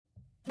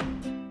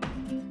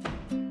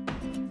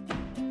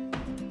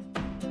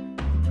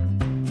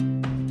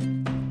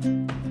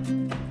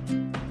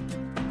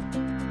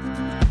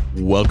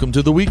Welcome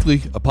to The Weekly,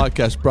 a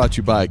podcast brought to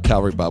you by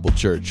Calvary Bible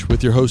Church.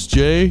 With your host,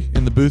 Jay.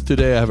 In the booth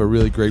today, I have a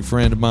really great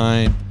friend of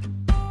mine.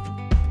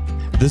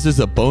 This is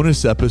a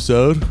bonus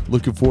episode.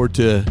 Looking forward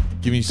to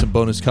giving you some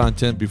bonus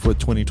content before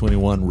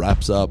 2021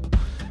 wraps up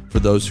for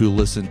those who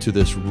listen to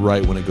this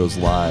right when it goes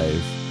live.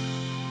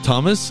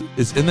 Thomas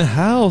is in the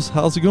house.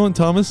 How's it going,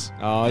 Thomas?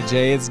 Oh,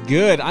 Jay, it's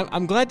good.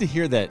 I'm glad to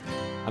hear that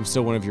I'm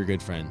still one of your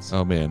good friends.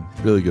 Oh, man.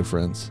 Really good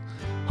friends.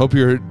 Hope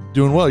you're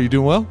doing well. You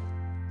doing well?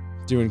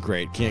 Doing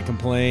great. Can't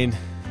complain.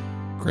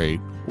 Great.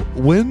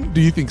 When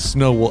do you think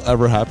snow will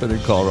ever happen in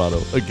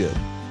Colorado again?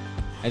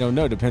 I don't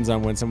know. Depends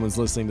on when someone's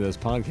listening to this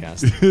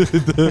podcast.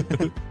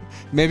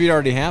 Maybe it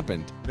already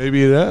happened.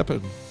 Maybe it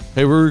happened.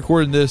 Hey, we're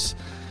recording this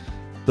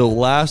the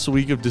last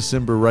week of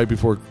December, right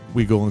before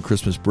we go on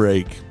Christmas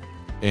break.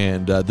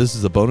 And this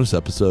is a bonus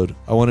episode.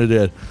 I wanted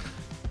to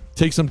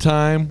take some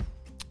time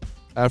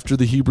after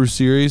the Hebrew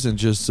series and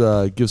just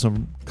give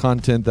some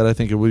content that I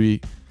think it would be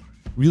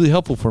really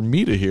helpful for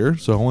me to hear.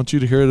 So I want you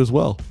to hear it as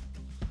well.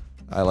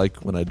 I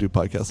like when I do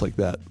podcasts like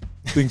that,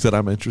 things that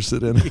I'm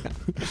interested in. Yeah.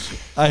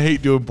 I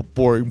hate doing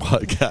boring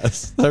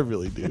podcasts. I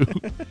really do.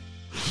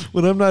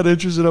 When I'm not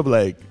interested, I'm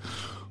like,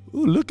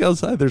 ooh, look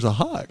outside. There's a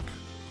hawk.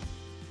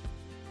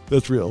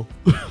 That's real.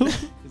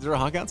 Is there a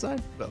hawk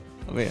outside? No.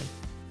 Oh, man.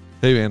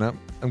 Hey, man,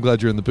 I'm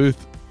glad you're in the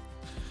booth.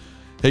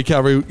 Hey,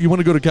 Calvary, you want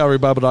to go to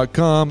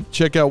calvarybible.com,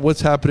 check out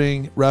what's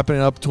happening, wrapping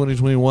up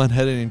 2021,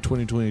 heading in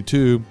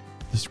 2022.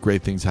 There's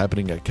great things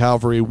happening at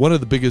Calvary. One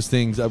of the biggest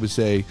things I would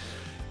say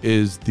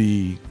is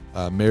the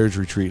marriage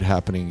retreat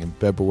happening in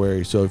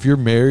February. So if you're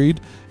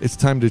married, it's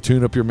time to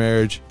tune up your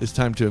marriage. It's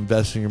time to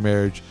invest in your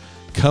marriage.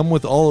 Come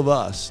with all of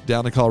us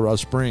down to Colorado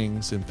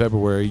Springs in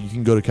February. You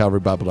can go to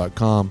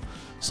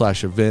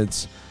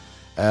calvarybible.com/events.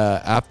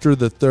 After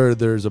the 3rd,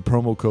 there's a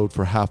promo code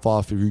for half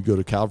off if you go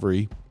to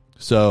Calvary.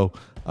 So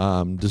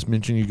just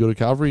mention you go to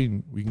Calvary,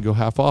 and we can go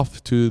half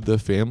off to the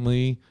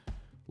Family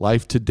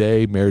Life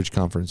Today Marriage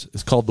Conference.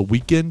 It's called The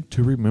Weekend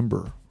to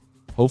Remember.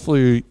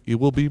 Hopefully it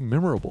will be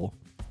memorable.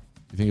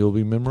 You think it will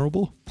be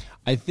memorable?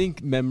 I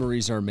think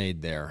memories are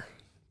made there.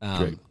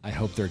 Great. I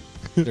hope they're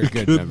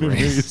good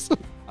memories.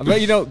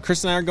 But,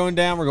 Chris and I are going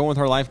down. We're going with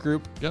our life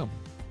group. Yeah.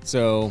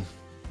 So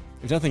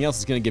if nothing else,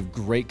 it's going to give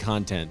great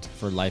content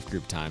for life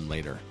group time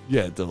later.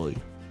 Yeah, definitely.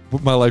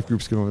 My life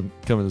group's coming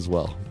as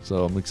well,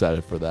 so I'm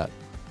excited for that.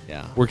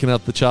 Yeah. Working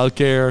out the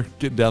childcare,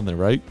 getting down there,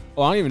 right?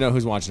 Well, I don't even know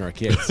who's watching our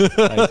kids.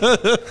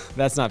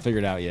 That's not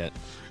figured out yet.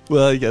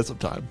 Well, you got some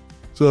time.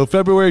 So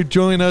February,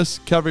 join us,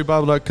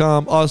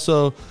 calvarybible.com.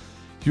 Also,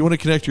 if you want to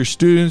connect your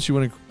students, you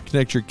want to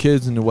connect your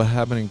kids into what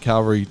happened in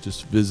Calvary,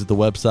 just visit the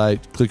website,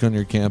 click on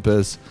your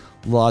campus.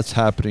 Lots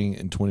happening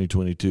in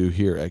 2022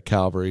 here at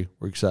Calvary.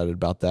 We're excited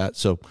about that.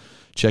 So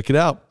check it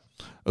out.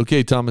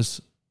 Okay, Thomas,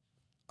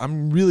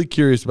 I'm really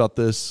curious about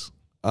this.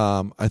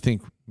 I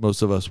think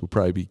most of us would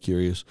probably be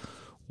curious.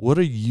 What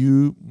are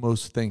you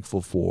most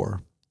thankful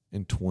for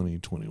in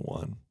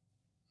 2021?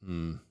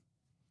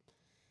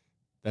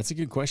 That's a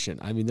good question.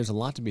 I mean, there's a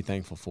lot to be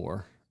thankful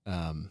for.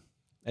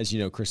 As you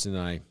know, Kristen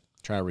and I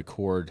try to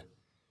record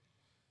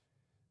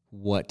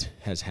what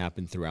has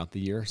happened throughout the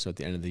year. So at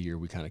the end of the year,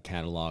 we kind of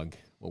catalog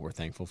what we're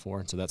thankful for.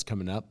 And so that's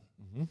coming up.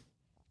 Mm-hmm.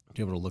 To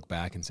be able to look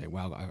back and say,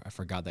 wow, I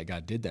forgot that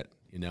God did that,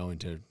 and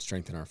to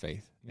strengthen our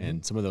faith. Mm-hmm.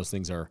 And some of those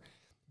things are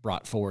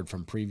brought forward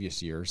from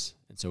previous years.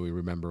 And so we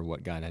remember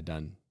what God had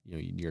done,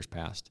 in years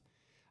past.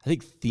 I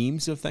think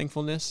themes of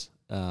thankfulness,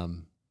 I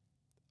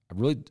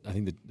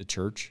think the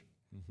church,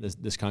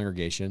 mm-hmm. this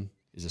congregation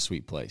is a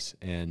sweet place.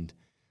 And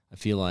I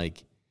feel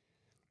like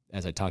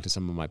as I talk to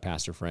some of my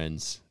pastor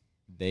friends,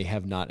 they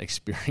have not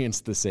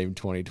experienced the same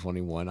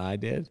 2021 I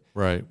did.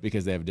 Right.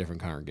 Because they have a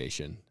different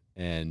congregation.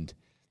 And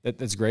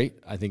that's great.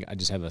 I think I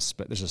just have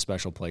there's a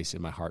special place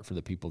in my heart for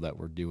the people that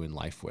we're doing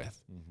life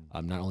with.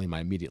 Mm-hmm. Not only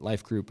my immediate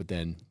life group, but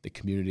then the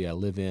community I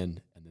live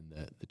in and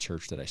then the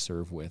church that I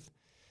serve with.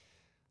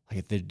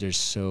 Like they're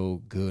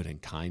so good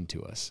and kind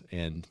to us.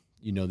 And,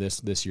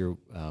 this year,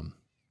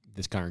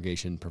 this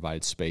congregation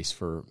provided space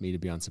for me to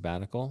be on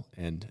sabbatical,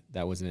 and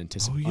that was an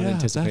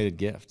unanticipated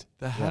gift.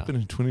 That happened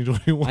in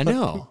 2021. I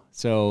know.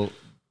 So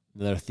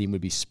another theme would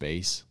be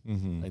space.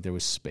 Mm-hmm. Like there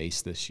was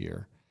space this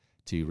year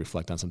to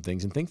reflect on some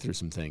things and think through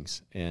some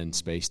things, and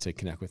space to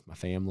connect with my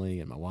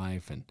family and my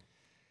wife, and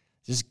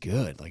just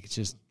good. Like it's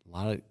just a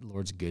lot of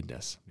Lord's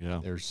goodness. Yeah.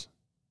 There's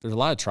a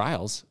lot of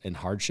trials and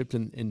hardships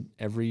in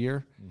every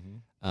year. Mm-hmm.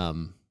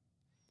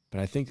 But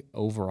I think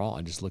overall,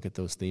 I just look at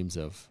those themes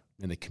of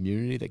in the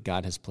community that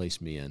God has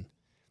placed me in,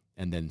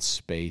 and then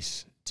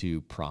space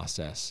to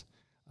process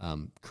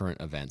current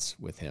events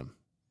with Him.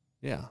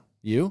 Yeah.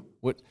 You?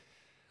 What do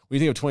you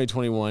think of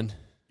 2021?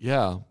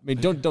 Yeah. I mean,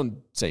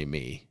 don't say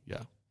me.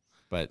 Yeah.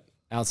 But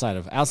outside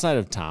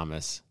of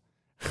Thomas,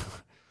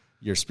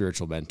 your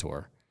spiritual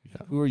mentor,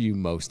 who are you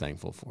most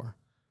thankful for?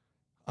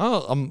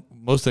 Oh, I'm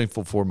most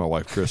thankful for my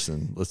wife,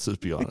 Kristen. Let's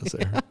just be honest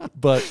there.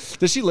 But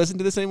does she listen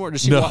to this anymore?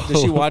 Does she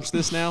watch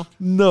this now?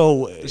 No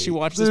way. Does she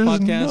watch this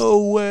podcast?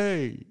 No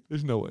way.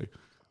 There's no way.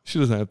 She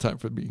doesn't have time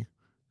for me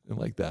and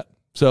like that.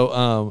 So,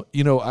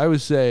 I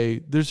would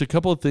say there's a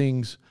couple of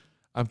things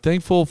I'm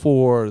thankful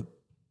for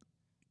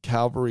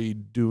Calvary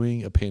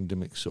doing a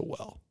pandemic so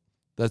well.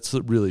 That's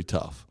really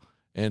tough.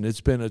 And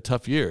it's been a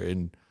tough year.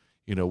 And,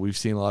 you know, we've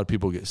seen a lot of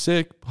people get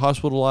sick,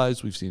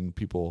 hospitalized. We've seen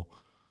people,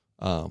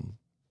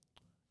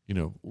 you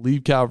know,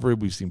 leave Calvary.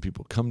 We've seen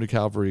people come to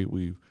Calvary.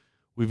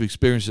 We've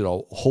experienced it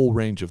a whole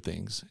range of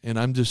things. And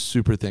I'm just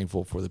super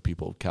thankful for the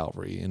people of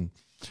Calvary. And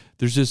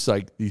there's just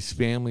like these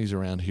families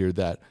around here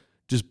that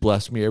just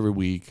bless me every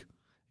week.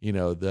 You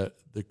know, the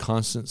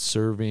constant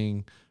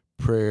serving,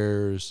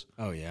 prayers.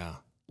 Oh, yeah.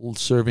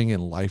 Serving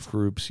in life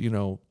groups, you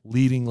know,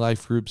 leading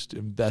life groups,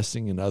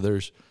 investing in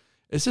others.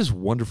 It's just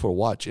wonderful to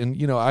watch. And,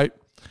 you know, I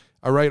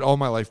write all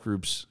my life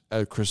groups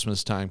at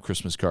Christmas time,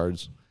 Christmas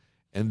cards.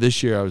 And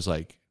this year I was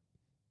like,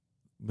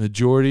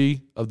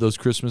 majority of those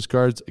Christmas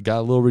cards, it got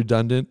a little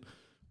redundant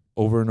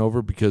over and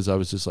over because I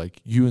was just like,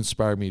 you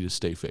inspire me to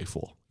stay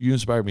faithful. You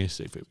inspire me to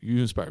stay faithful.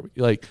 You inspire me.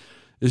 Like,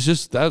 it's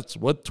just, that's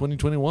what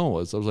 2021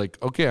 was. I was like,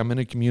 okay, I'm in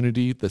a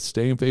community that's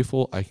staying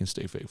faithful. I can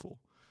stay faithful.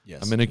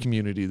 Yes. I'm in a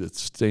community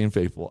that's staying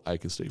faithful. I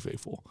can stay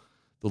faithful.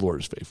 The Lord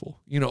is faithful.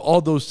 You know,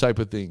 all those type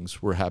of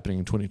things were happening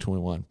in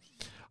 2021.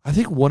 I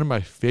think one of my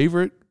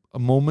favorite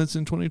moments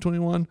in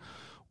 2021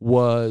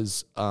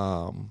 was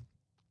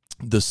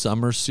the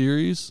summer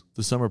series,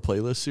 the summer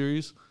playlist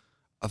series.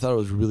 I thought it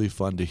was really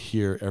fun to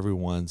hear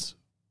everyone's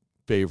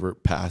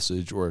favorite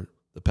passage or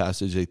the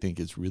passage they think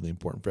is really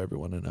important for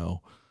everyone to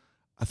know.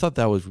 I thought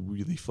that was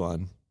really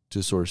fun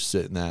to sort of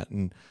sit in that.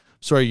 And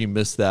sorry you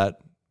missed that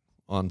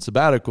on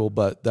sabbatical,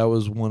 but that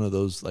was one of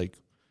those like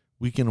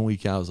week in and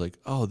week out. I was like,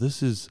 oh,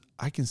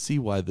 I can see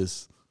why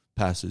this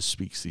passage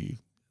speaks to you.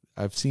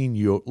 I've seen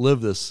you live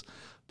this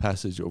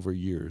passage over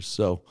years.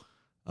 So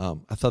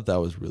I thought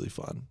that was really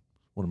fun.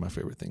 One of my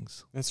favorite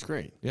things. That's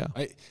great. Yeah.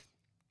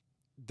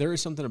 There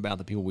is something about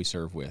the people we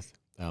serve with.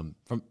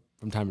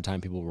 From time to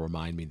time, people will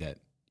remind me that,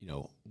 you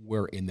know,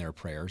 we're in their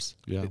prayers.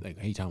 Yeah. Like,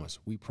 hey, Thomas,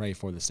 we pray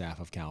for the staff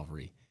of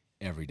Calvary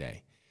every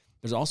day.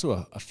 There's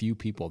also a few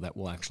people that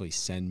will actually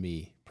send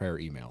me prayer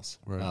emails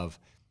of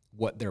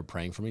what they're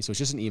praying for me. So it's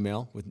just an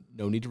email with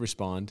no need to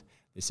respond.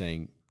 They're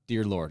saying,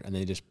 Dear Lord, and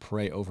they just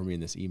pray over me in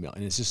this email.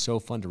 And it's just so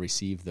fun to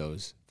receive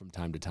those from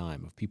time to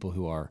time of people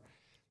who are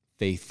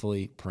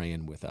faithfully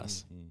praying with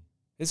us. Mm-hmm.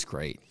 It's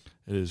great.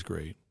 It is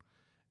great.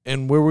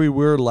 And where we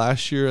were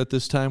last year at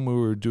this time, we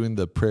were doing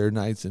the prayer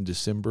nights in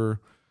December,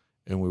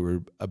 and we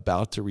were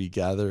about to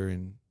regather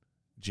in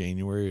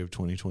January of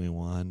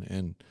 2021.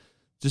 And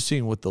just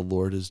seeing what the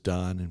Lord has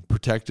done and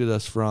protected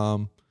us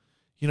from,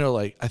 you know,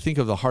 like I think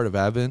of the Heart of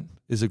Advent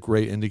is a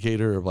great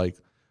indicator of like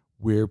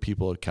where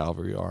people at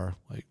Calvary are,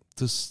 like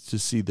just to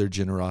see their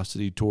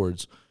generosity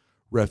towards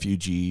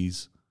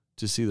refugees,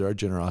 to see their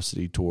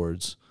generosity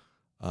towards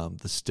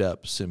the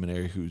STEP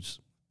seminary, who's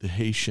the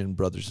Haitian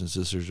brothers and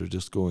sisters are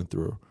just going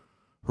through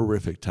a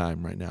horrific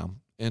time right now,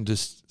 and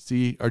just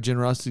see our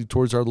generosity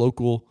towards our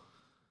local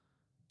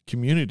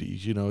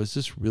communities. You know, it's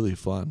just really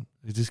fun.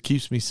 It just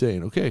keeps me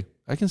saying, okay,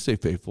 I can stay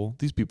faithful.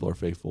 These people are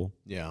faithful.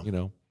 Yeah. You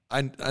know,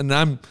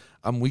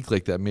 I'm weak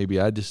like that. Maybe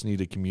I just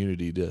need a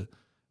community to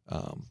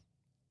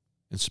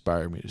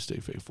inspire me to stay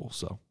faithful.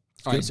 So,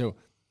 all right. So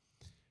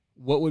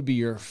what would be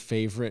your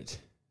favorite,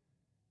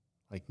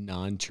 like,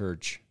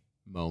 non-church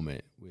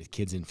moment with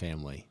kids and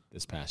family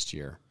this past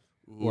year?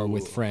 Or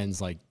with friends?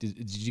 Like, did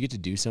you get to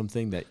do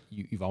something that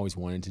you've always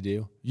wanted to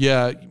do?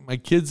 Yeah. My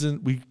kids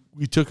and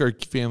we took our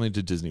family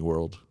to Disney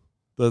World.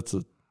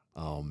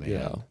 Oh man,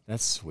 yeah.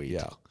 That's sweet.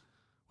 Yeah.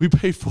 We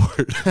pay for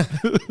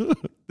it.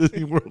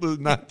 Disney World is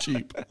not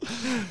cheap.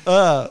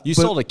 You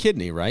sold a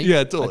kidney, right?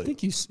 Yeah, totally. I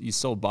think you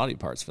sold body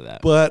parts for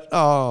that. But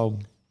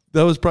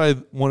that was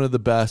probably one of the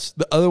best.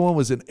 The other one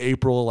was in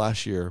April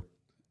last year.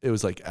 It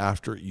was like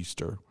after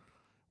Easter.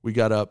 We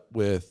got up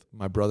with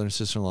my brother and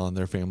sister-in-law and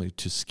their family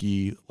to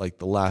ski like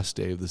the last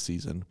day of the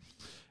season.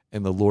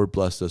 And the Lord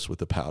blessed us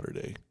with a powder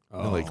day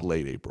in like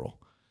late April.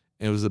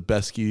 And it was the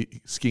best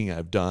skiing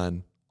I've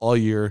done all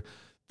year.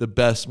 The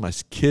best my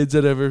kids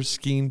had ever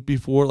skied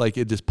before. Like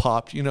it just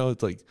popped, you know,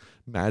 it's like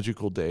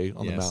magical day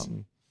on the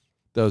mountain.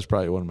 That was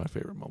probably one of my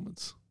favorite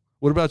moments.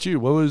 What about you?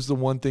 What was the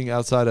one thing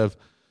outside of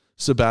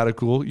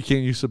sabbatical? You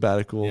can't use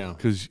sabbatical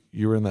because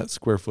you were in that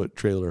square foot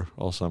trailer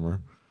all summer.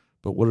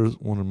 But what is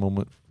one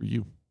moment for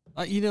you?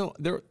 You know,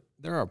 there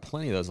are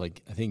plenty of those.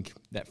 Like I think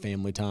that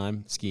family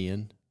time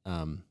skiing.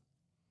 I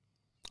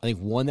think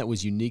one that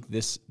was unique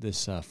this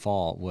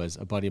fall was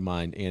a buddy of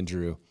mine,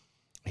 Andrew.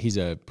 He's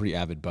a pretty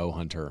avid bow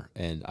hunter,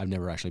 and I've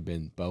never actually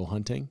been bow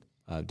hunting,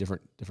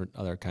 different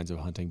other kinds of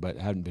hunting, but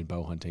I haven't been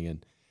bow hunting,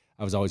 and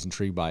I was always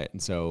intrigued by it.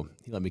 And so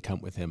he let me come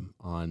with him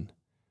on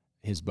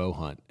his bow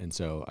hunt. And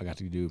so I got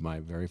to do my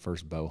very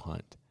first bow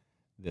hunt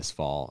this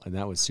fall, and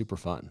that was super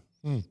fun.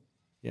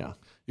 Yeah.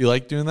 You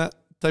like doing that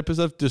type of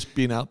stuff? Just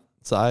being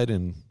outside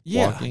and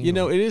walking? You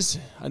know, it is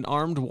an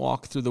armed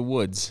walk through the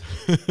woods.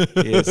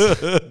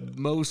 It's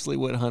mostly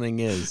what hunting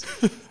is.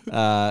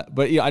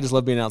 But yeah, I just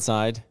love being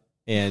outside.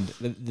 And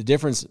the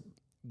difference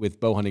with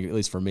bow hunting, at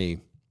least for me,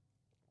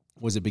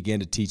 was it began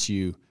to teach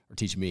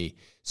me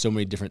so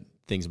many different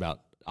things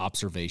about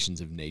observations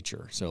of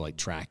nature. So like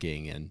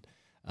tracking and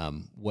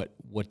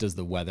What does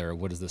the weather,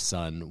 what does the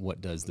sun,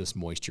 what does this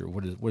moisture,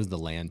 what is the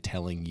land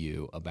telling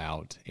you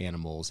about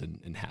animals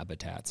and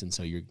habitats? And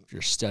so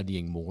you're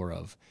studying more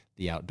of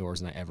the outdoors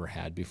than I ever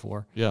had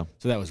before. Yeah.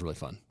 So that was really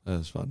fun. That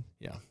was fun.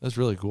 Yeah. That's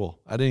really cool.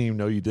 I didn't even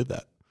know you did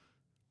that.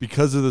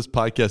 Because of this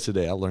podcast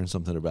today, I learned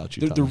something about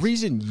you. The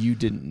reason you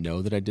didn't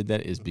know that I did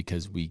that is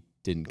because we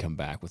didn't come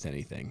back with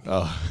anything.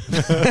 Oh.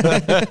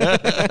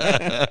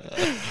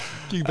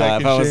 If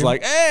I was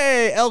like,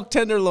 hey, elk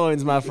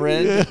tenderloins, my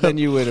friend, then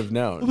you would have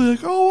known. I'll be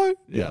like, oh, what?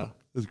 Yeah.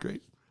 That's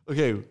great.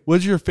 Okay,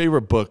 what's your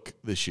favorite book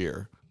this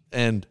year?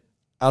 And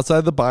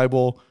outside the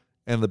Bible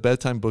and the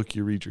bedtime book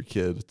you read your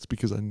kid, it's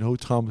because I know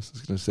Thomas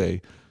is going to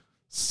say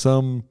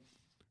some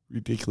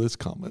ridiculous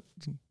comment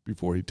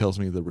before he tells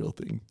me the real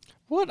thing.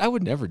 What? I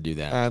would never do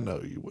that. I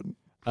know you wouldn't.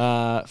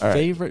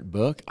 Favorite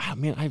book? Oh,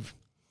 man, I've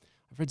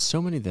read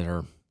so many that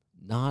are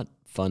not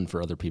fun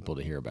for other people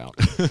to hear about.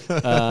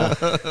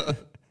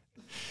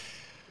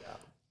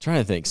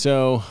 Trying to think.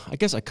 So I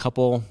guess a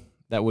couple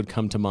that would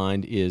come to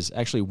mind is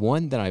actually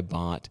one that I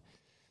bought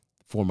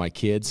for my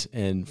kids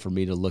and for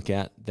me to look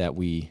at that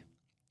we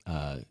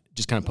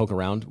just kind of poke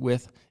around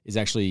with is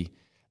actually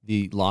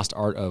The Lost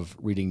Art of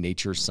Reading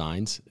Nature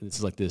Signs. This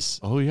is like this.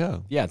 Oh, yeah.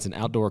 Yeah, it's an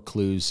outdoor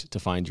clues to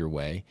find your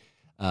way.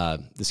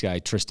 This guy,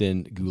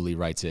 Tristan Gooley,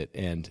 writes it,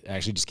 and I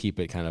actually just keep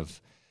it kind of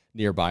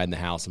nearby in the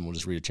house, and we'll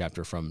just read a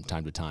chapter from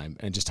time to time.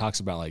 And it just talks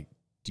about, like,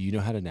 do you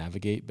know how to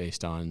navigate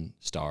based on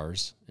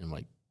stars? And I'm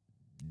like,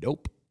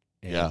 nope.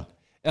 And Yeah.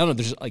 I don't know.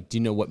 There's like, do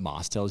you know what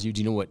moss tells you?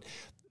 Do you know what,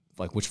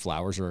 like, which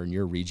flowers are in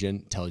your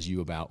region tells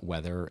you about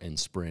weather and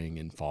spring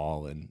and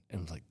fall? And I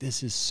was like,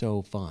 this is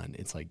so fun.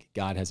 It's like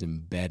God has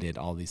embedded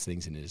all these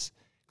things in his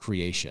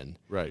creation.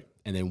 Right.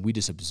 And then we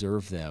just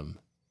observe them.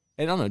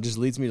 And I don't know, it just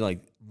leads me to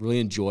like really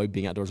enjoy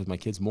being outdoors with my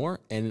kids more.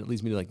 And it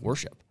leads me to like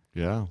worship.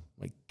 Yeah.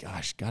 Like,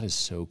 gosh, God is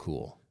so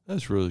cool.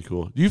 That's really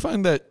cool. Do you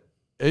find that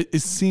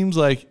it seems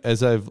like,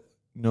 as I've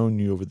known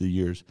you over the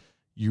years,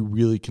 you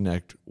really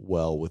connect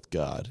well with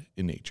God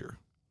in nature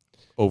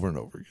over and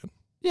over again?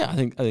 Yeah, I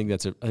think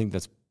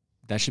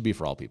that should be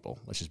for all people.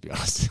 Let's just be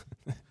honest.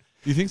 Do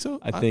you think so?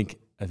 I think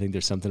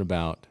there's something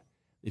about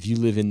if you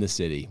live in the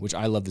city, which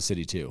I love the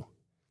city too,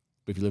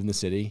 but if you live in the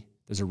city,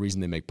 there's a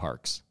reason they make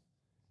parks.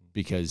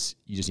 Because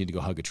you just need to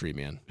go hug a tree,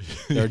 man.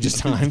 There are just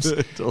times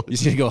you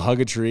just need to go hug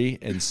a tree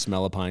and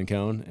smell a pine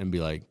cone and be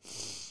like,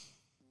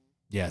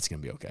 yeah, it's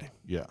going to be okay.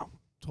 Yeah,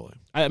 totally.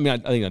 I mean, I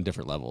think on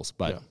different levels.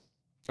 But Yeah.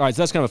 All right,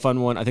 so that's kind of a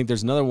fun one. I think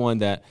there's another one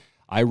that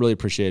I really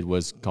appreciated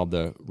was called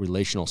The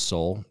Relational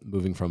Soul,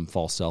 moving from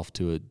false self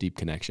to a deep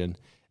connection.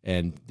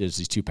 And there's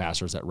these two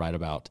pastors that write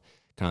about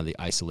kind of the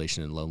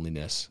isolation and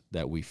loneliness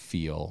that we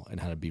feel and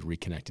how to be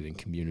reconnected in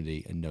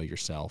community and know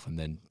yourself and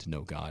then to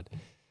know God.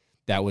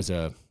 That was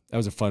a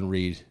fun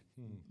read.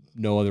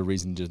 No other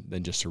reason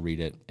than just to read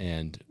it,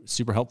 and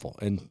super helpful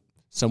and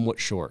somewhat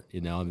short. I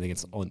think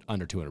it's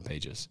under 200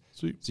 pages.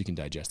 Sweet. So you can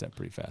digest that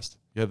pretty fast.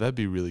 Yeah, that'd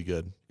be really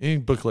good. Any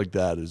book like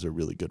that is a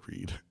really good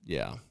read.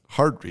 Yeah.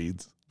 Hard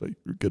reads, but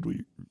good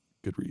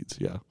reads.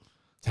 Yeah.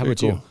 How Very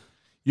about you?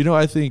 Cool.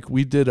 I think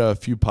we did a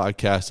few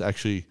podcasts.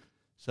 Actually,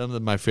 some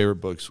of my favorite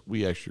books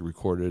we actually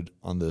recorded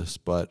on this,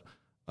 but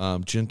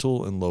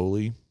Gentle and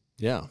Lowly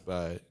Yeah.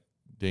 by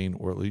Dane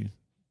Ortley.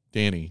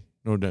 Dane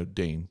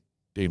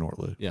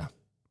Ortley. Yeah.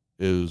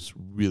 It was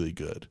really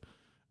good.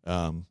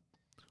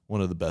 One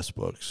of the best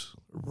books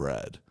I've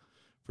read,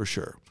 for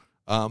sure.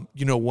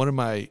 One of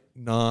my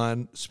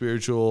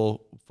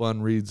non-spiritual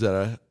fun reads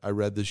that I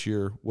read this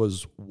year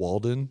was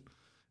Walden,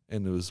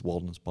 and it was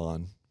Walden's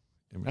Bond.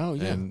 Oh,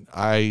 yeah. And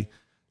I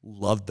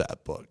loved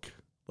that book.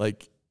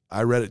 Like,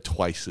 I read it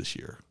twice this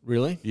year.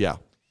 Really? Yeah.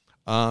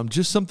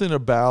 Just something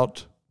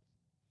about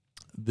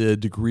the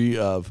degree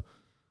of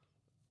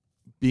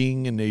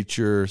being in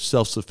nature,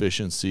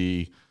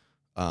 self-sufficiency,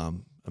 a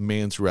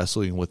man's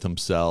wrestling with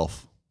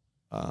himself.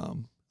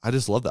 I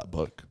just love that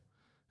book.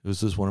 It was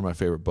just one of my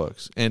favorite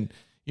books. And,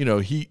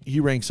 he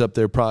ranks up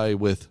there probably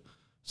with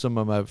some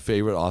of my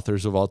favorite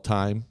authors of all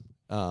time.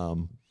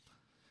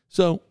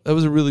 So that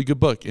was a really good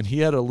book. And he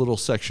had a little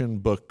section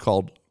book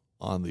called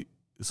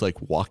it's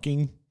like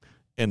walking,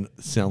 and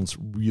it sounds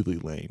really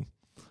lame.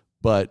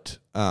 But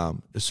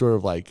it's sort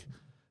of like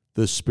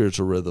the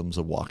spiritual rhythms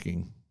of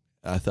walking.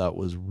 I thought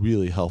was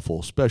really helpful,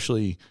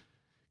 especially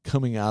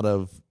coming out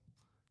of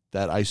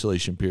that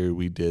isolation period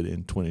we did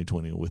in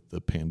 2020 with the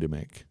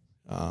pandemic.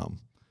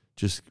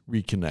 Just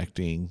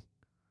reconnecting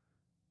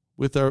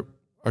with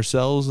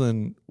ourselves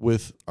and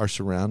with our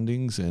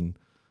surroundings, and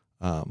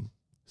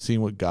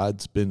seeing what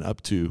God's been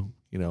up to.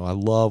 I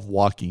love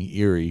walking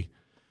Erie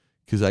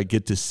because I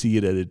get to see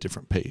it at a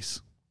different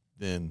pace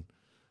than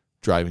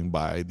driving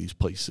by these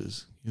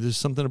places. There's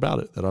something about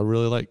it that I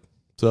really like.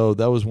 So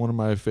that was one of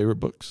my favorite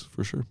books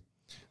for sure.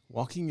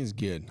 Walking is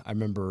good. I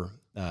remember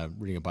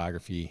reading a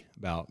biography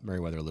about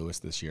Meriwether Lewis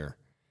this year,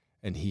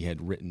 and he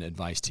had written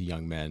advice to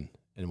young men,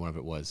 and one of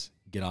it was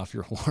get off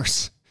your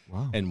horse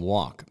and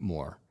walk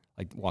more,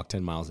 like walk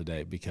 10 miles a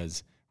day,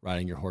 because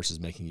riding your horse is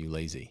making you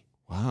lazy.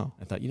 Wow.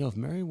 I thought, if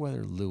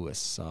Meriwether Lewis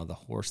saw the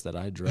horse that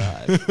I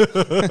drive,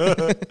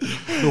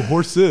 The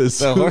horses.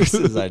 the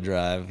horses I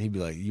drive, he'd be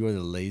like, you are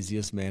the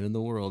laziest man in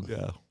the world.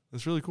 Yeah.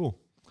 That's really cool.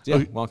 Yeah,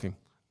 Okay. walking.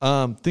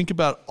 Thinking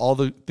about all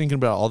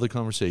the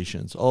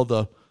conversations, all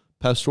the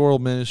pastoral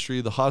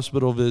ministry, the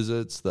hospital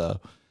visits,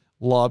 the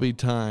lobby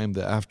time,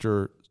 the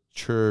after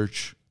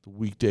church, the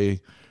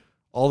weekday,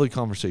 all the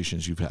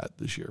conversations you've had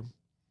this year.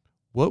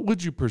 What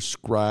would you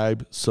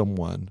prescribe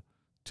someone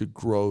to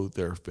grow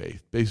their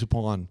faith based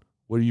upon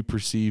what you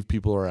perceive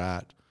people are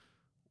at?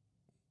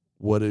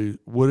 What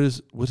is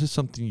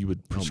something you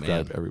would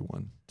prescribe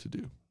everyone to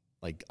do?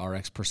 Like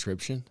RX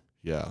prescription?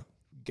 Yeah.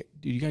 Dude,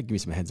 you got to give me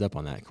some heads up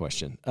on that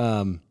question.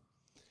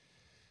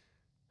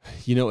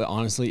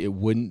 Honestly, it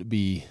wouldn't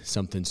be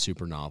something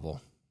super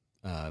novel.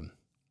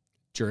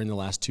 During the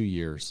last 2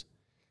 years,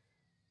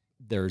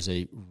 there's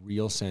a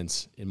real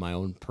sense in my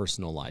own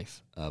personal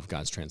life of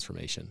God's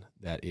transformation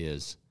that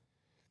is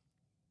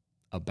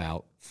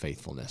about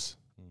faithfulness.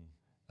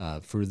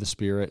 Fruit of the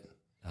Spirit,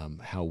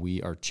 how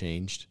we are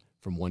changed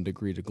from one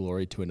degree to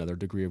glory to another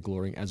degree of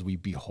glory as we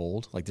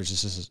behold. Like there's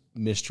just this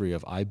mystery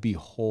of I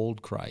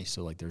behold Christ.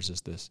 So like there's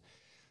just this,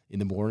 in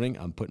the morning,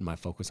 I'm putting my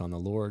focus on the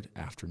Lord.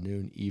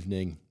 Afternoon,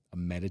 evening,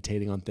 I'm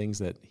meditating on things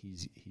that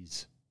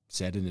he's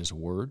said in his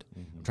word.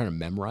 Mm-hmm. I'm trying to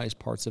memorize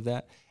parts of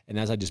that. And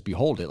as I just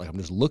behold it, like I'm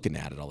just looking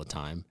at it all the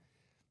time,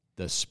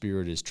 the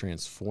Spirit is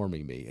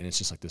transforming me. And it's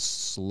just like this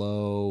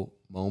slow,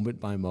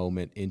 moment by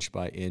moment, inch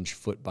by inch,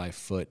 foot by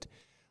foot,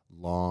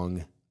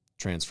 long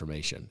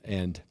transformation.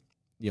 And,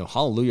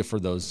 hallelujah for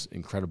those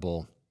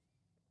incredible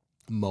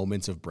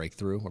moments of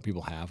breakthrough where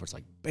people have, where it's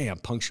like, bam,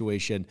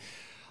 punctuation,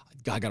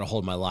 God got a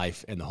hold of my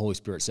life and the Holy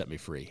Spirit set me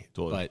free.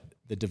 Totally. But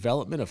the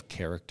development of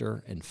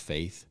character and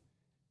faith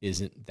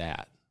isn't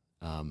that.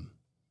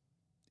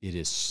 It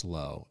is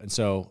slow. And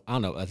so, I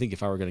don't know, I think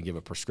if I were going to give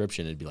a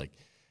prescription, it'd be like,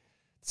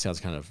 it sounds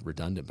kind of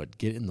redundant, but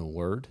get in the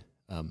Word.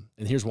 And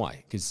here's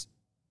why. Because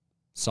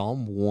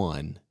Psalm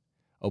 1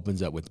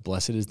 opens up with,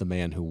 blessed is the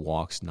man who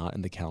walks not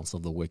in the counsel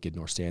of the wicked,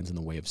 nor stands in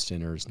the way of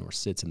sinners, nor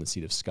sits in the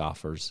seat of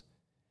scoffers,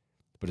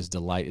 but his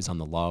delight is on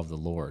the law of the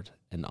Lord,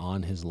 and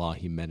on his law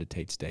he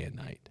meditates day and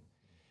night.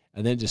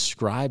 And then it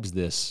describes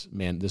this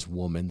man, this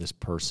woman, this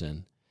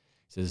person.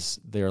 It says,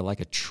 they are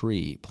like a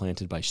tree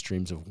planted by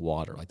streams of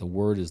water, like the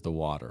word is the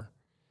water,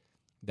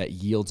 that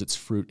yields its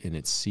fruit in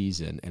its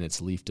season, and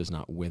its leaf does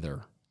not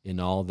wither.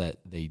 In all that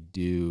they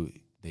do,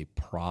 they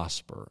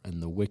prosper,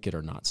 and the wicked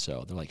are not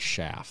so. They're like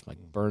chaff, like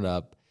burn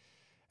up,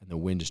 and the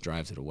wind just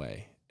drives it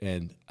away.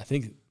 And I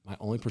think my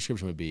only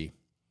prescription would be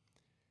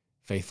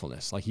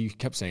faithfulness. Like you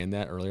kept saying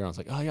that earlier. I was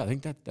like, oh yeah, I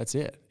think that's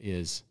it,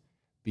 is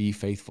be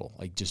faithful.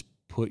 Like just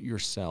plant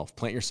yourself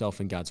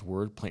in God's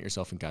word, plant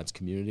yourself in God's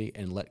community,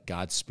 and let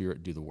God's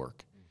Spirit do the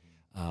work.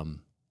 Mm-hmm.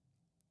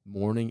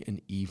 Morning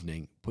and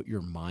evening, put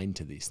your mind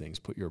to these things,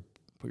 put your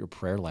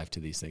prayer life to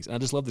these things. And I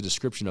just love the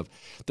description of,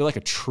 they're like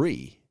a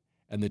tree,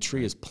 and the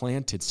tree is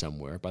planted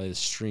somewhere by this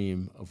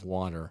stream of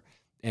water,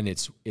 and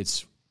its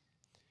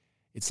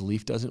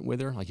leaf doesn't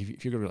wither. Like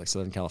if you're going to like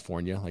Southern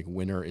California, like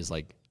winter is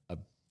like a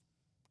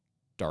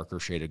darker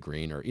shade of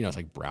green, or it's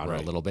like browner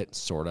a little bit,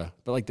 sorta.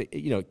 But like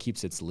it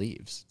keeps its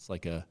leaves. It's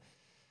like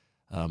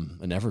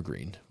an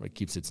evergreen, where it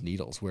keeps its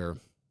needles. Where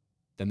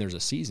then there's a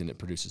season it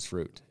produces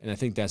fruit, and I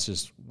think that's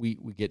just we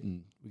get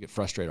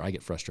frustrated. Or I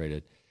get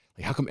frustrated.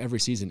 Like how come every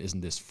season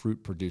isn't this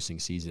fruit producing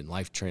season,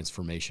 life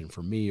transformation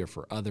for me or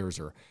for others,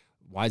 or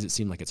why does it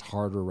seem like it's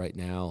harder right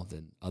now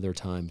than other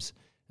times?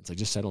 It's like,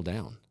 just settle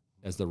down.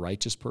 As the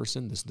righteous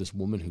person, this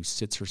woman who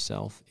sits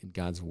herself in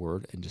God's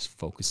word and just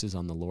focuses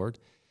on the Lord,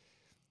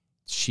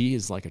 she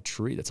is like a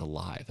tree that's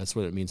alive. That's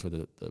what it means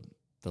where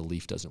the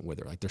leaf doesn't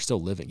wither. Like they're still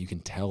living. You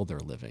can tell they're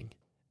living.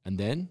 And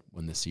then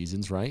when the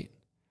season's right,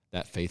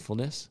 that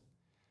faithfulness,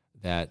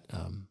 that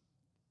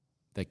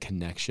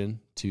connection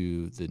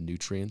to the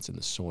nutrients in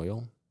the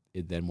soil,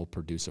 it then will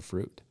produce a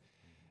fruit.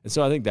 And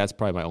so I think that's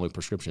probably my only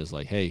prescription, is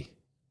like, hey,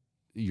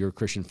 your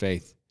Christian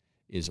faith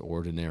is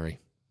ordinary.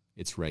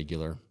 It's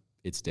regular.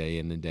 It's day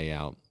in and day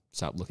out.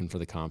 Stop looking for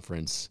the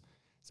conference.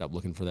 Stop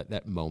looking for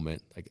that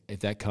moment. Like if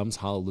that comes,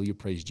 hallelujah,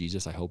 praise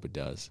Jesus. I hope it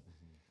does.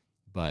 Mm-hmm.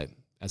 But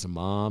as a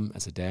mom,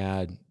 as a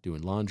dad,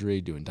 doing laundry,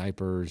 doing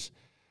diapers,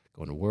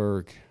 going to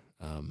work,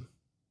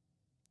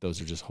 those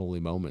are just holy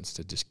moments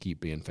to just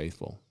keep being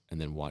faithful and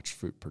then watch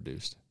fruit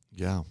produced.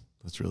 Yeah,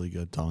 that's really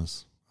good,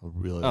 Thomas. I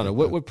don't know.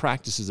 What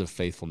practices of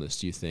faithfulness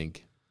do you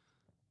think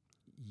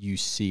you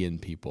see in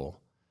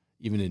people,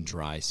 even in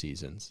dry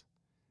seasons?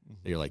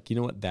 Mm-hmm. You're like, you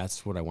know what?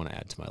 That's what I want to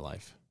add to my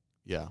life.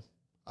 Yeah.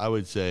 I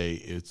would say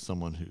it's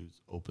someone who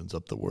opens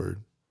up the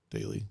word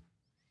daily,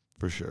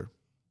 for sure.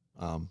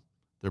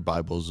 Their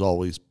Bible is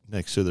always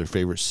next to their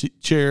favorite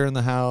chair in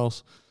the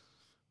house,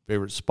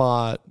 favorite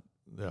spot.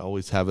 They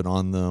always have it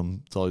on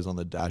them. It's always on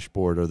the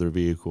dashboard of their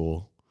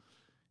vehicle.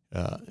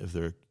 If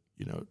they're,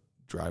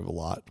 drive a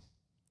lot.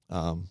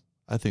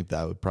 I think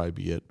that would probably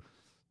be it.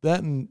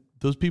 That, and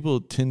those people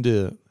tend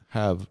to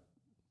have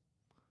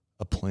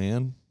a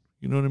plan.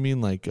 You know what I mean?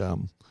 Like,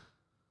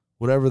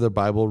 whatever their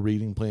Bible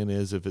reading plan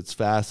is, if it's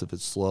fast, if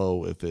it's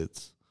slow, if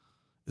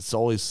there's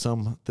always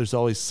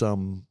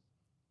some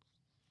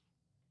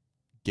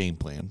game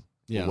plan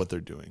for what they're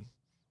doing.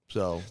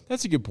 So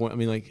that's a good point. I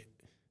mean, like,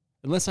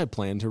 unless I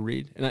plan to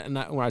read, and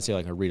when I say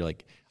like I read,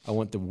 like I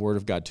want the Word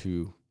of God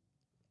to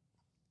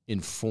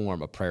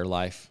inform a prayer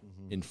life,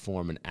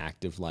 inform an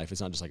active life.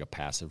 It's not just like a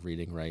passive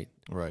reading, right?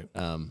 Right.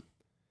 But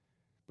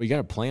you got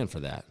to plan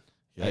for that.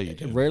 Yeah, you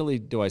do. Rarely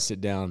do I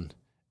sit down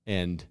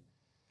and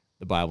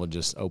the Bible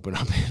just open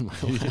up in my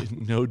lap.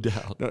 No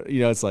doubt.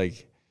 It's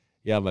like,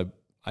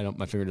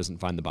 my finger doesn't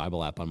find the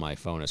Bible app on my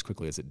phone as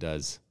quickly as it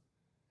does,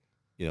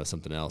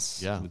 something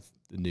else. Yeah. With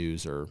the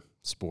news or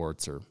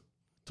sports or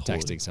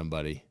texting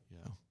somebody.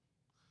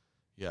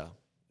 Yeah.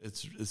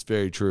 It's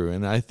very true.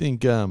 And I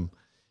think, going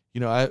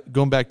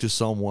back to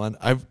Psalm 1,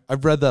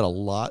 I've read that a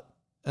lot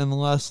in the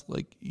last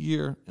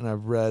year, and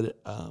I've read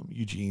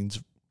Eugene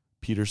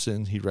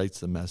Peterson. He writes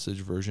the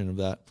Message version of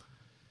that.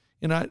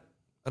 And I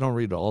don't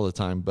read it all the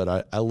time,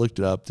 but I looked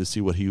it up to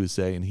see what he would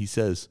say, and he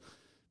says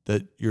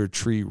that you're a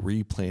tree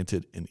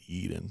replanted in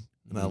Eden.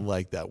 And I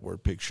like that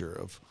word picture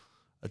of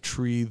a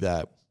tree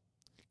that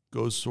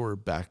goes sort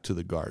of back to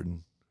the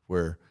garden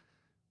where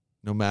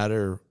no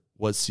matter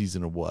what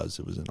season it was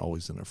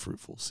always in a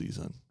fruitful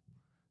season.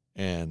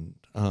 And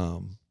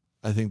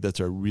I think that's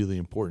a really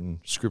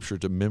important scripture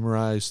to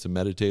memorize, to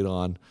meditate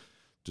on,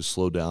 to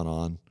slow down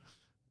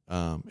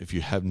on, if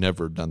you have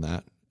never done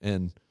that,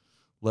 and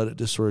let it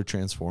just sort of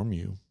transform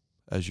you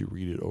as you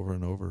read it over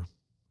and over.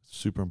 It's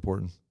super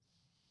important.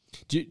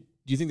 Do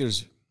you think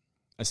there's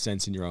a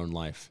sense in your own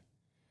life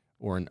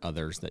or in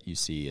others that you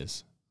see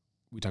as,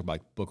 we talk about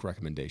book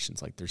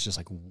recommendations, like there's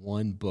just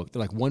one book,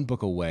 they're one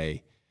book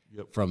away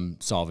from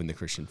solving the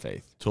Christian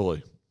faith?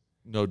 Totally.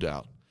 No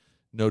doubt.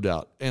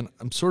 And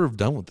I'm sort of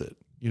done with it.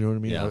 You know what I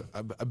mean? Yeah.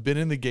 I've been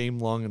in the game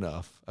long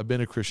enough. I've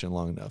been a Christian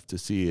long enough to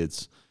see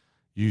it's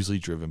usually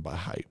driven by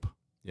hype.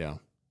 Yeah.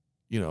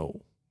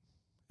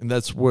 And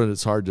that's where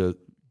it's hard to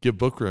give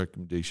book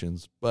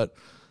recommendations, but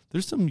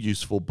there's some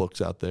useful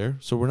books out there.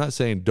 So we're not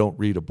saying don't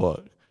read a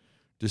book,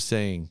 just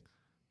saying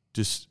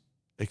just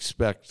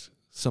expect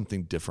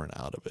something different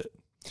out of it.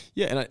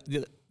 Yeah,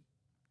 and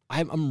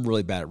I'm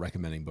really bad at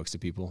recommending books to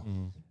people.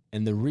 Mm-hmm.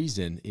 And the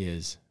reason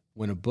is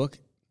when a book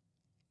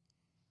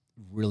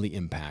really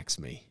impacts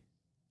me,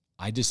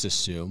 I just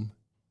assume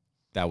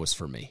that was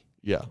for me.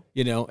 Yeah.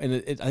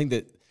 And I think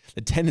that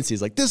the tendency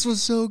is this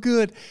was so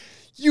good,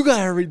 you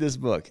got to read this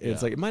book. And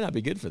it's it might not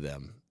be good for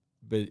them,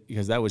 but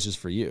because that was just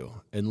for you.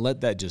 And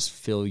let that just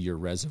fill your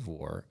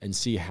reservoir and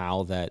see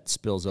how that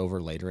spills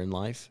over later in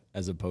life,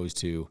 as opposed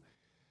to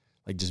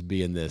just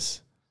being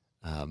this,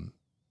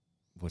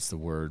 what's the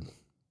word?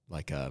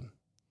 I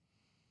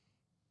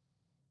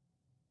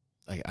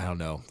don't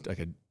know,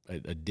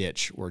 a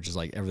ditch where just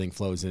everything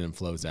flows in and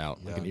flows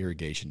out, like an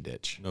irrigation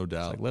ditch. No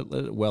doubt. Let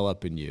it well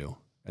up in you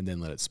and then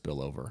let it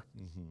spill over.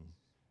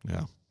 Mm-hmm. Yeah.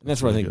 And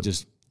that's where I think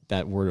just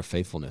that word of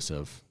faithfulness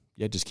of,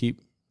 just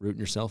keep rooting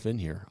yourself in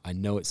here. I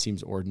know it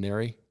seems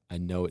ordinary. I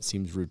know it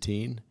seems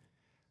routine,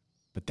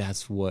 but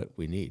that's what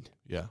we need.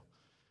 Yeah.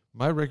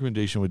 My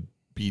recommendation would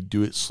be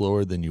do it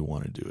slower than you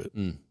want to do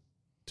it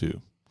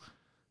too.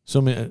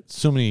 So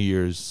many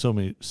years,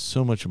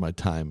 so much of my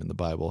time in the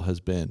Bible has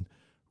been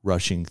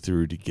rushing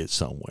through to get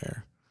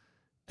somewhere.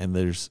 And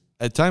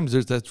at times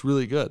that's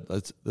really good.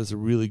 That's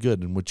really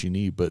good and what you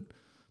need, but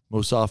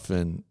most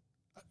often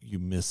you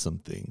miss some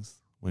things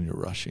when you're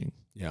rushing.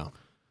 Yeah.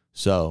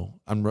 So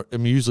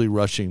I'm usually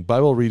rushing.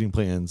 Bible reading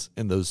plans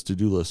and those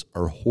to-do lists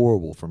are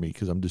horrible for me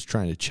because I'm just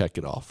trying to check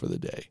it off for the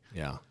day.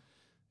 Yeah.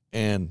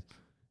 And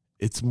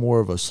it's more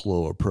of a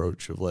slow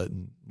approach of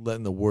letting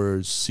the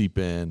words seep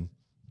in,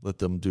 let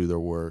them do their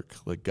work,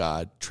 let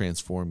God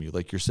transform you,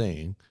 like you're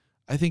saying,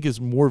 I think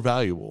is more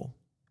valuable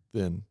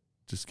than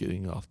just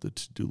getting off the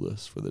to-do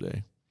list for the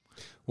day.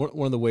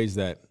 One of the ways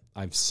that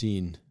I've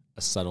seen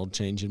a subtle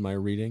change in my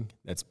reading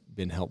that's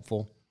been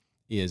helpful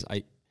is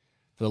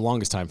for the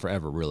longest time,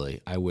 forever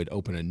really, I would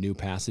open a new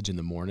passage in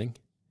the morning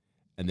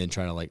and then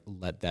try to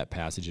let that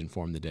passage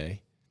inform the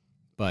day.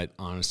 But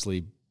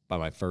honestly, by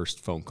my first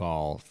phone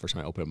call, first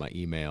time I open up my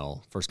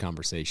email, first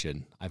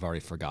conversation, I've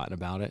already forgotten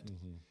about it.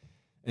 Mm-hmm.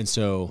 And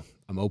so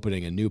I'm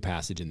opening a new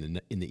passage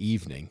in the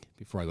evening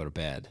before I go to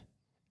bed.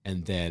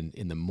 And then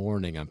in the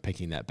morning, I'm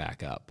picking that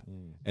back up.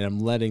 And I'm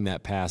letting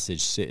that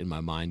passage sit in my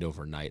mind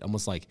overnight,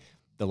 almost like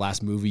the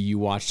last movie you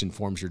watched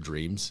informs your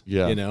dreams.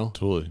 Yeah,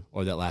 totally.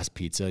 Or that last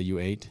pizza you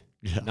ate.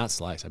 Yeah. Not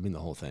slice, I mean the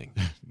whole thing.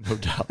 No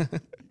doubt.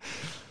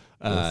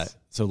 Yes.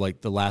 So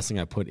the last thing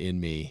I put in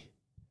me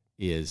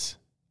is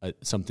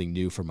something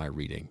new for my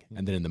reading.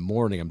 And then in the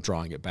morning, I'm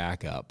drawing it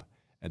back up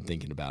and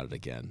thinking about it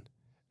again.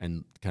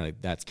 And kind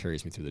of that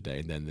carries me through the day.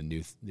 And then the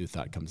new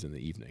thought comes in the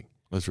evening.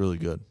 That's really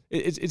good.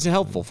 It's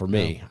helpful for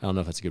me. Yeah. I don't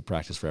know if it's a good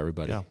practice for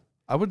everybody. Yeah.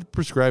 I would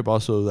prescribe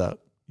also that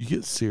you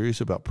get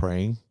serious about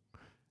praying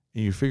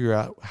and you figure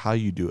out how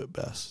you do it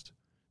best.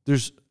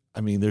 There's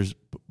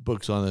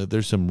books on it.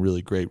 There's some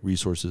really great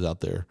resources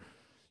out there.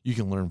 You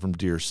can learn from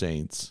dear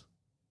saints,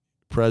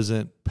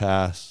 present,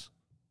 past,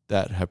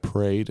 that have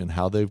prayed and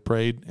how they've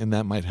prayed, and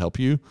that might help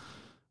you.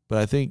 But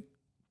I think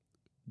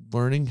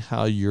learning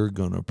how you're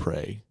going to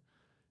pray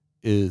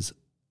is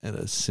an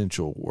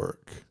essential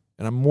work.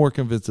 And I'm more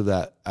convinced of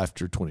that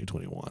after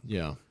 2021.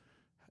 Yeah.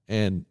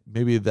 And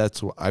maybe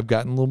that's what I've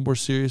gotten a little more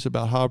serious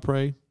about how I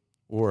pray,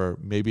 or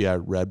maybe I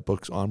read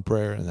books on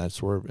prayer and that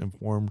sort of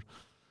informed.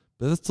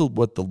 But that's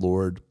what the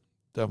Lord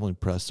definitely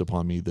pressed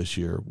upon me this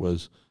year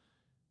was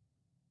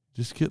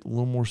just get a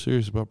little more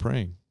serious about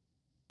praying,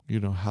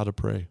 how to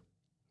pray.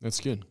 That's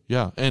good.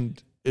 Yeah.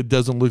 And it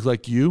doesn't look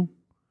like you,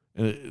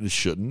 and it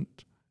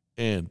shouldn't.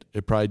 And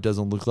it probably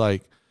doesn't look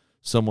like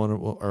someone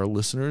of our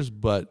listeners,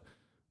 but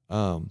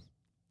I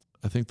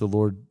think the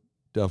Lord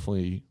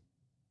definitely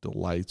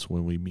delights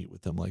when we meet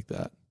with them like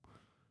that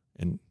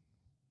and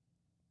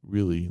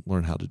really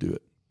learn how to do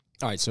it.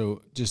 All right,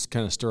 so just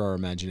kind of stir our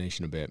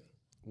imagination a bit.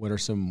 What are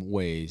some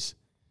ways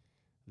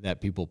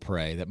that people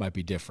pray that might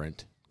be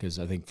different? Because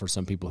I think for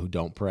some people who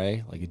don't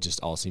pray, like it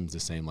just all seems the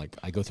same. Like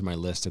I go through my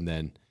list and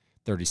then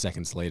 30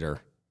 seconds later,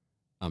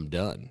 I'm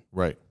done.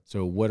 Right.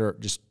 So what are,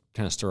 just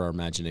kind of stir our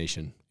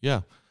imagination.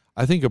 Yeah.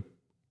 I think,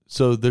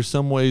 so there's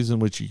some ways in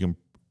which you can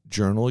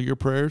journal your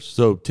prayers.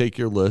 So take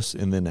your list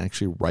and then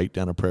actually write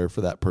down a prayer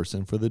for that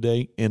person for the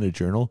day in a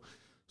journal.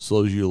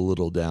 Slows you a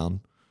little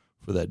down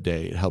for that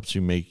day. It helps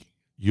you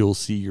you'll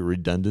see your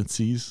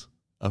redundancies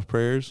of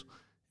prayers,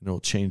 and it'll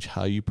change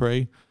how you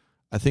pray.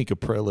 I think a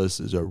prayer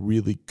list is a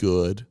really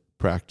good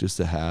practice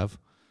to have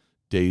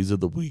days of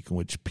the week in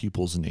which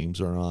people's names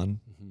are on.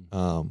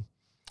 Mm-hmm.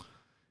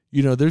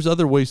 There's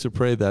other ways to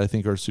pray that I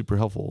think are super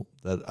helpful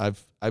that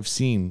I've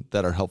seen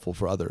that are helpful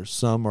for others.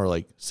 Some are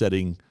like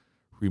setting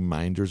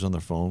reminders on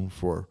their phone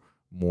for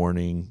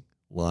morning,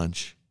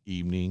 lunch,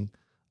 evening.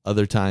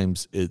 Other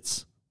times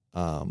it's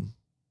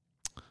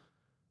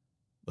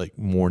like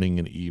morning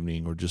and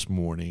evening, or just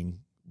morning,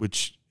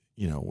 which,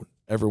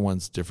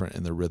 everyone's different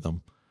in their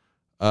rhythm.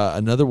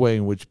 Another way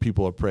in which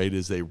people have prayed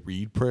is they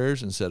read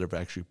prayers instead of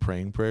actually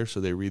praying prayers.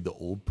 So they read the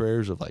old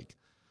prayers of like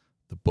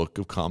the Book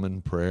of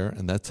Common Prayer,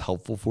 and that's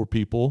helpful for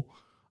people.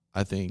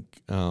 I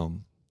think, I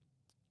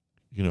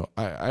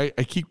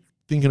keep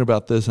thinking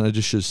about this, and I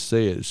just should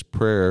say it, is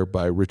Prayer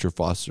by Richard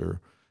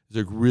Foster. It's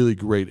a really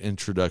great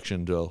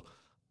introduction to,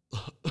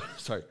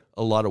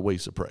 a lot of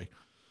ways to pray.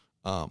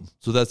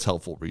 So that's a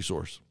helpful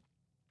resource.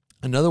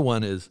 Another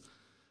one is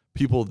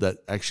people that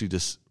actually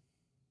just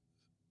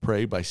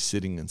pray by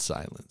sitting in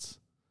silence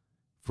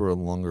for a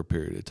longer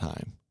period of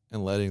time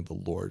and letting the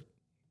Lord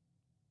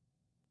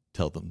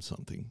tell them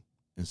something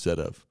instead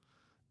of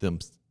them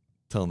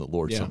telling the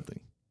Lord something.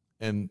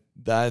 And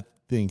I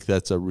think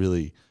that's a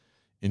really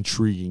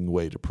intriguing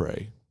way to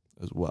pray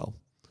as well.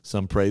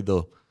 Some pray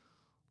the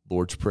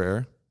Lord's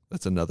Prayer.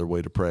 That's another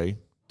way to pray,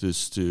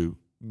 just to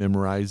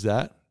memorize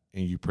that,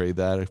 and you pray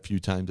that a few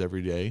times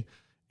every day,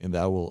 and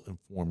that will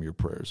inform your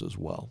prayers as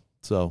well.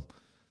 So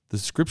the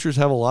scriptures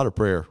have a lot of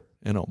prayer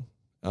in them.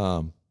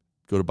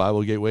 Go to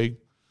Bible Gateway,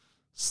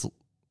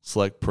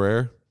 select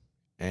prayer,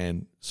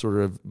 and sort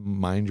of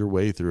mind your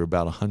way through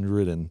about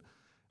 100, and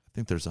I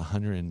think there's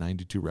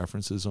 192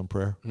 references on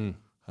prayer,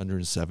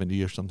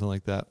 170 or something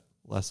like that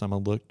last time I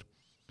looked.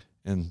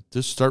 And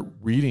just start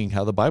reading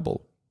how the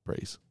Bible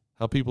prays,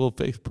 how people of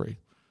faith pray.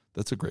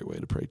 That's a great way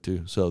to pray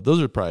too. So those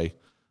are probably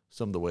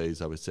some of the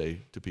ways I would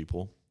say to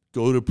people.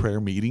 Go to prayer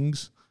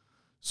meetings.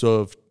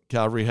 So if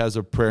Calvary has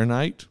a prayer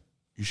night,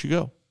 you should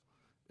go.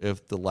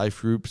 If the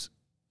life groups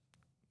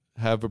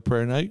have a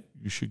prayer night,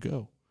 you should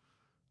go.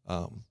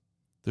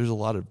 There's a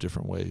lot of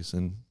different ways,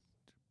 and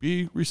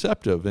be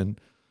receptive. And,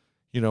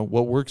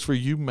 what works for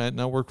you might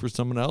not work for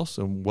someone else,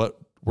 and what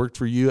worked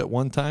for you at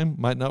one time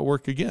might not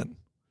work again.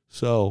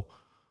 So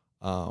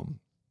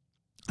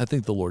I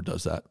think the Lord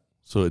does that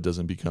so it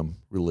doesn't become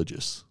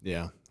religious.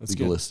 Yeah, that's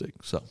legalistic.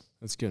 Good. So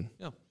that's good.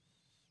 Yeah,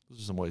 those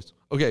are some ways.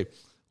 Okay,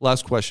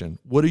 last question.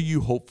 What are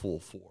you hopeful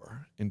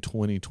for in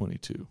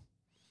 2022?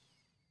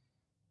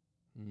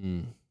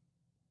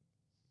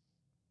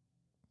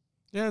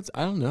 Yeah,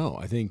 I don't know.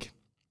 I think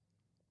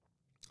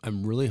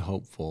I'm really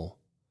hopeful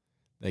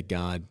that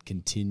God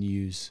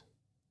continues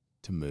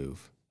to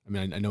move. I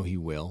mean, I know he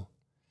will.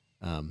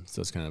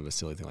 So it's kind of a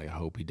silly thing. Like, I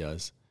hope he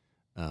does.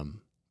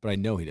 But I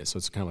know he does. So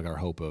it's kind of like our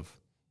hope of,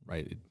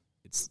 right?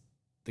 It's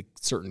the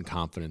certain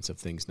confidence of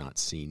things not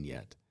seen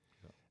yet.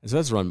 Yeah. And so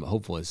that's what I'm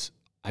hopeful is.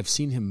 I've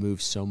seen him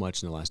move so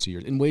much in the last 2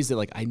 years in ways that,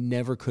 like, I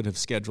never could have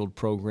scheduled,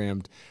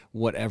 programmed,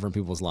 whatever in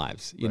people's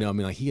lives. You know, I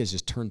mean, like, he has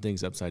just turned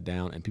things upside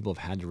down, and people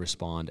have had to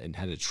respond and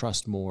had to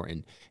trust more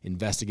and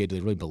investigate. Do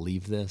they really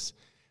believe this?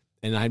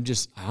 And I'm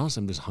just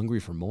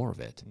hungry for more of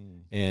it.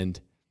 And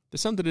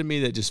there's something in me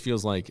that just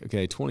feels like,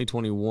 okay,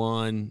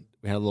 2021,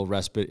 we had a little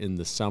respite in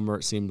the summer,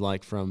 it seemed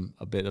like, from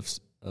a bit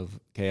of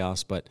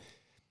chaos, but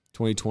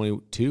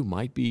 2022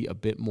 might be a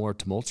bit more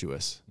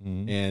tumultuous.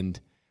 And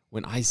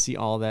when I see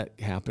all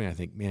that happening, I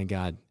think, man,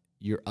 God,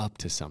 you're up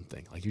to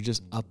something. Like, you're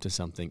just up to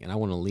something, and I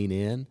want to lean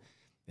in,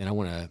 and I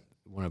want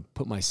to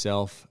put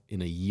myself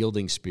in a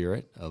yielding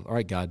spirit of, all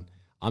right, God,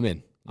 I'm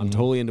in. I'm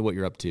totally into what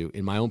you're up to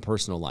in my own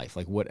personal life.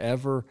 Like,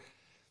 whatever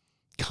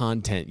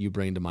content you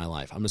bring to my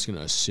life, I'm just going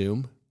to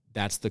assume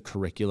that's the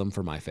curriculum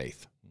for my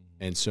faith.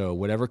 And so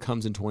whatever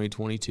comes in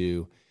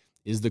 2022,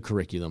 is the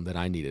curriculum that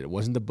I needed. It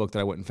wasn't the book that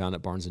I went and found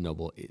at Barnes &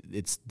 Noble.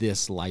 It's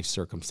this life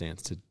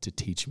circumstance to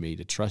teach me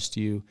to trust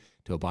you,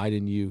 to abide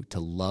in you, to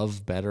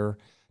love better,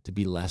 to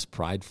be less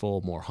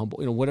prideful, more humble,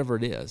 whatever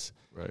it is.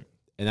 Right.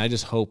 And I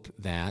just hope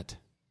that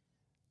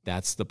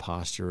that's the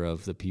posture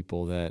of the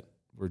people that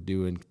we're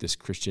doing this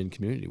Christian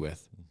community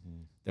with,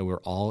 that we're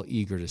all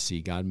eager to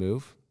see God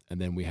move.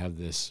 And then we have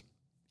this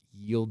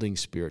yielding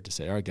spirit to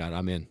say, all right, God,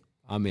 I'm in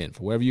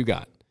for whatever you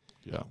got.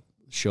 Yeah.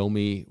 Show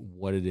me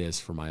what it is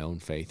for my own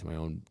faith, my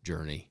own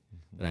journey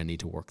that I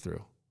need to work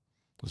through.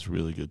 That's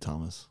really good,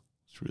 Thomas.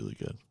 It's really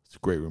good. It's a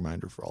great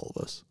reminder for all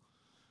of us.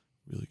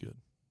 Really good.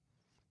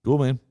 Cool,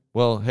 man.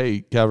 Well,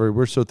 hey, Calvary,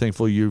 we're so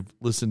thankful you've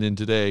listened in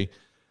today.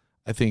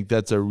 I think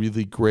that's a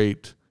really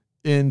great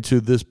end to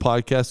this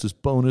podcast, this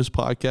bonus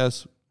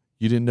podcast.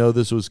 You didn't know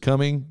this was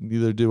coming.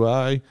 Neither do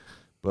I.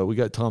 But we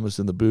got Thomas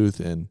in the booth,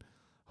 and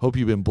hope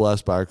you've been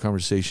blessed by our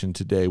conversation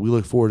today. We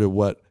look forward to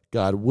what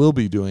God will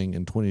be doing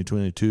in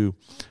 2022.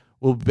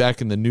 We'll be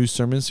back in the new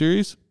sermon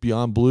series,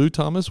 Beyond Blue.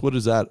 Thomas, what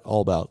is that all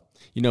about?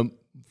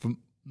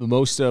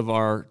 Most of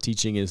our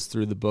teaching is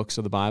through the books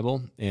of the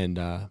Bible, and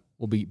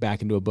we'll be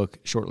back into a book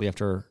shortly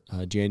after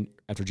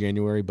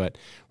January, but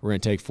we're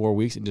going to take 4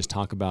 weeks and just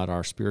talk about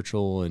our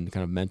spiritual and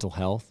kind of mental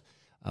health.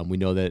 We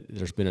know that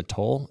there's been a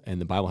toll, and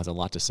the Bible has a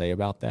lot to say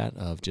about that,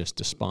 of just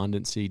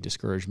despondency,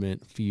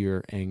 discouragement,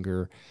 fear,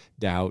 anger,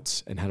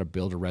 doubts, and how to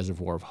build a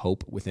reservoir of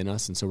hope within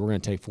us. And so we're going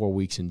to take 4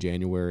 weeks in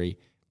January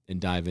and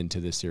dive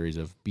into this series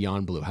of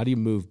Beyond Blue. How do you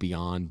move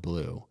beyond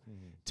blue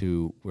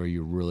to where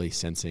you're really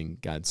sensing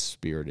God's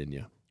Spirit in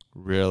you?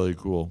 Really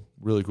cool.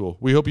 Really cool.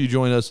 We hope you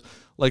join us.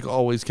 Like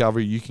always,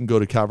 Calvary, you can go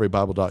to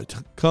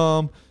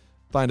calvarybible.com,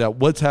 find out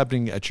what's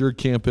happening at your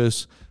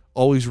campus.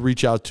 Always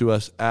reach out to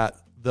us at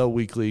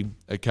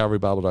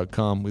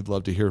theweekly@calvarybible.com. We'd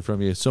love to hear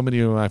from you. So many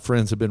of my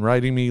friends have been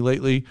writing me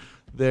lately.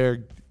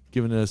 They're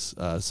giving us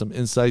some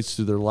insights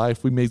to their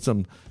life. We made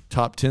some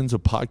top 10s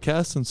of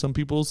podcasts in some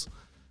people's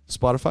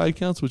Spotify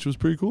accounts, which was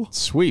pretty cool.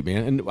 Sweet,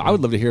 man. And I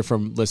would love to hear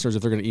from listeners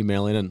if they're going to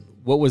email in and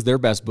what was their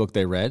best book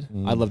they read.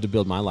 I'd love to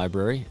build my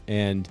library.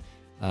 And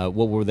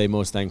what were they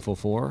most thankful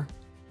for?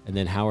 And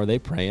then how are they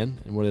praying?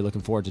 And what are they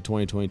looking forward to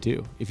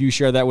 2022? If you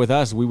share that with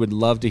us, we would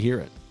love to hear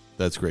it.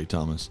 That's great,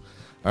 Thomas.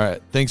 All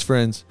right. Thanks,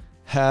 friends.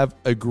 Have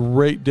a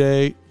great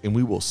day, and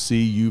we will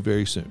see you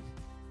very soon.